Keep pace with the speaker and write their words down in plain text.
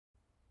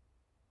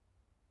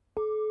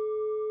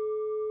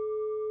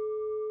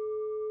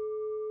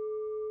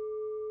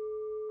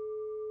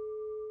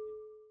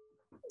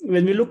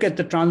when we look at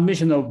the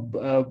transmission of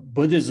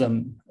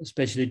Buddhism,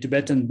 especially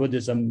Tibetan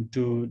Buddhism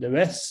to the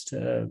West,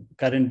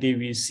 currently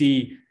we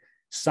see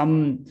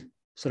some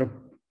sort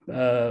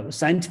of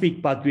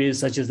scientific pathways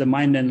such as the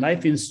Mind and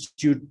Life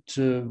Institute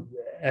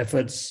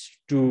efforts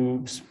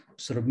to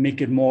sort of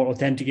make it more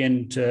authentic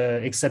and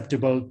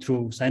acceptable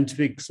through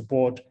scientific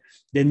support.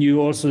 Then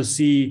you also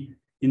see,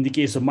 in the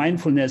case of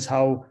mindfulness,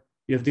 how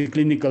you have the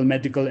clinical,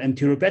 medical, and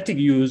therapeutic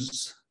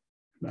use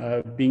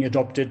being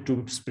adopted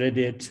to spread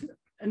it.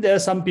 And there are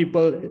some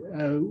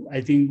people,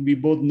 I think we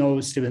both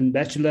know Stephen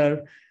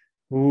Batchelor,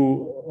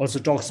 who also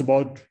talks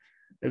about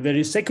a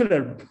very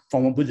secular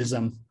form of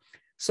Buddhism.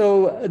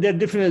 So there are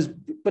differences,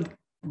 but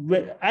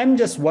I'm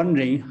just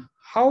wondering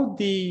how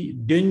the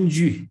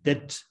Dönju,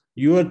 that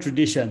your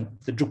tradition,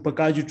 the Drukpa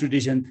Kagyu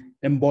tradition,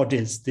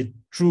 embodies the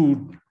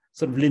true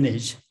sort of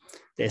lineage,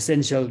 the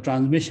essential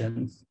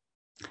transmission.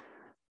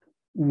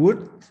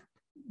 Would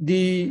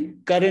the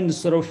current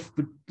sort of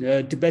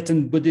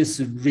Tibetan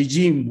Buddhist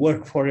regime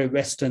work for a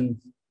Western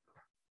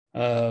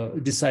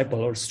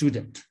disciple or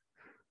student,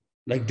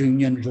 like doing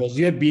Nyan Rose?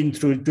 You have been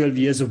through 12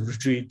 years of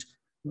retreat.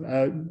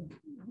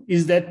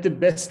 Is that the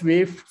best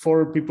way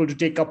for people to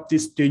take up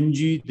this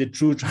Dönju, the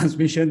true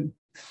transmission?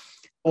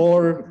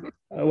 Or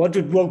what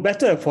would work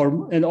better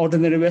for an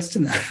ordinary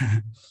Westerner?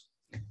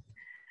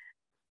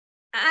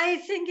 I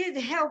think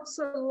it helps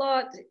a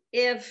lot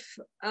if,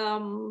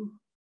 well,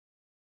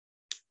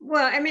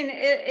 I mean,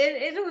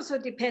 it also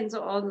depends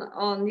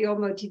on your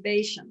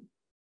motivation.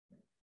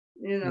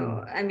 You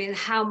know, I mean,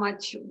 how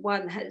much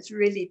one is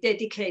really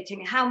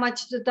dedicating, how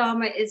much the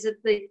Dharma is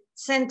at the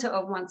center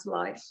of one's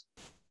life,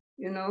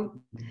 you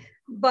know.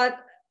 But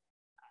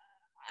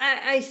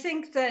I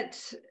think that,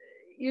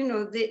 you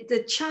know,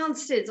 the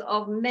chances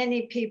of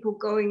many people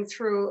going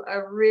through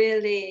a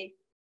really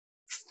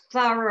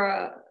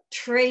thorough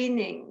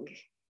training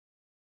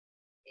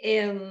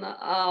in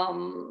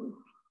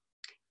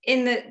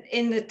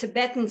the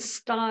Tibetan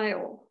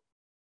style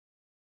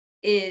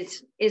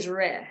is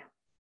rare.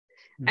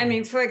 I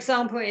mean, for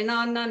example, in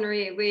our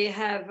nunnery, we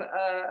have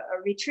a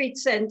retreat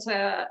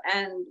center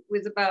and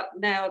with about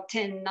now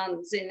 10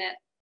 nuns in it.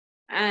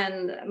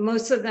 And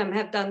most of them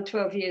have done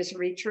 12 years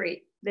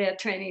retreat. They're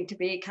training to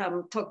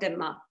become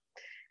Tokdenma.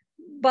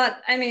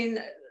 But I mean,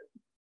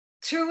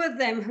 2 of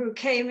them who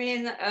came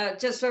in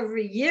just over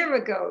a year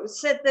ago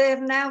said they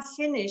have now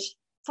finished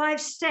 5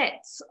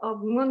 sets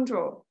of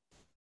Mundro.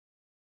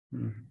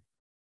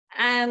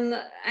 And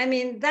I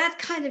mean, that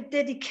kind of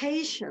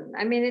dedication,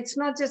 I mean, it's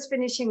not just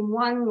finishing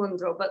 1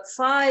 Mundro, but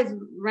 5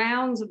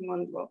 rounds of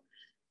Mundro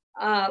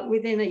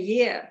within a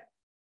year.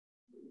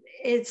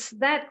 It's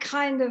that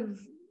kind of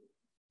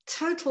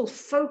total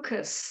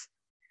focus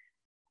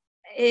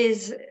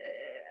is,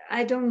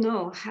 I don't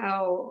know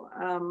how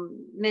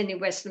many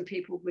Western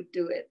people would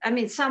do it. I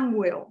mean, some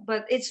will,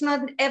 but it's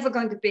not ever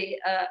going to be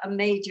a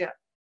major.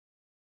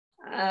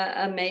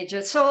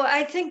 So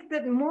I think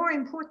that more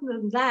important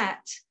than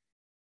that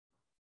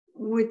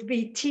would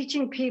be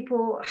teaching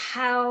people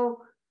how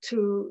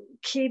to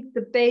keep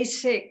the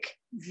basic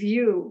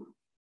view,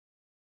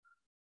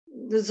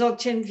 the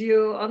Dzogchen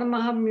view, or the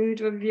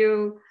Mahamudra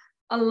view,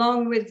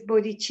 along with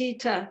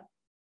bodhicitta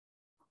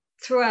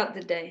throughout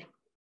the day.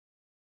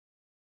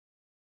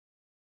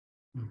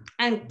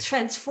 And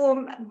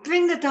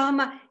bring the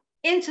Dharma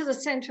into the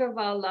center of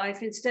our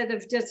life instead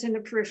of just in the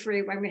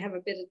periphery when we have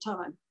a bit of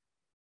time.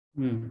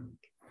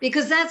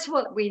 Because that's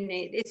what we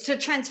need. It's to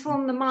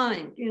transform the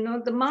mind, you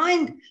know,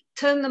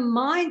 turn the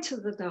mind to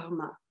the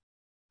Dharma,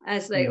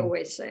 as they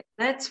always say.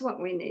 That's what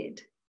we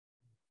need.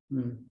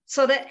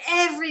 So that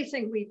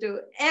everything we do,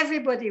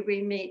 everybody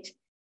we meet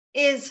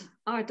is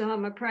our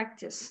Dharma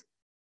practice,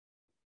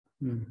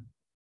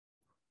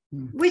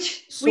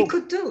 which we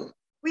could do.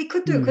 We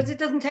could do because it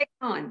doesn't take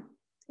time.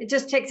 It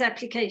just takes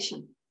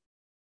application.